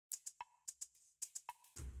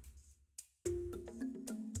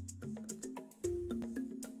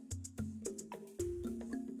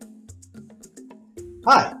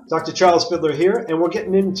Hi, Dr. Charles Fiddler here, and we're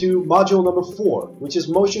getting into module number 4, which is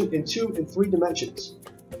motion in 2 and 3 dimensions.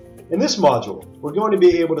 In this module, we're going to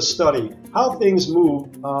be able to study how things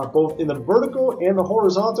move both in the vertical and the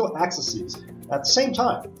horizontal axes at the same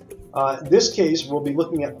time. In this case, we'll be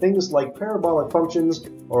looking at things like parabolic functions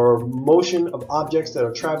or motion of objects that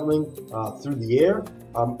are traveling through the air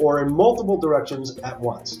or in multiple directions at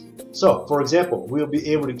once. So, for example, we'll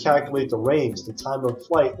be able to calculate the range, the time of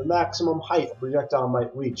flight, the maximum height a projectile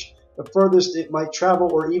might reach, the furthest it might travel,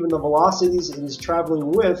 or even the velocities it is traveling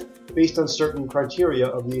with based on certain criteria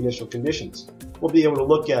of the initial conditions. We'll be able to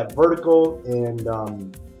look at vertical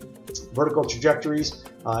and vertical trajectories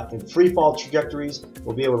and free fall trajectories.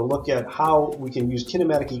 We'll be able to look at how we can use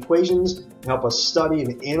kinematic equations to help us study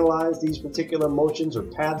and analyze these particular motions or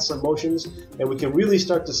paths of motions, and we can really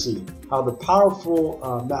start to see how the powerful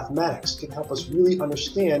mathematics can help us really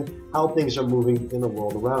understand how things are moving in the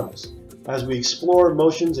world around us. As we explore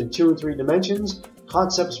motions in 2 and 3 dimensions,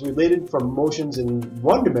 concepts related from motions in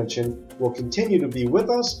 1 dimension will continue to be with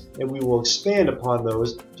us, and we will expand upon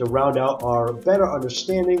those to round out our better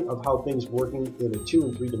understanding of how things working in a 2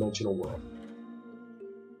 and 3 dimensional world.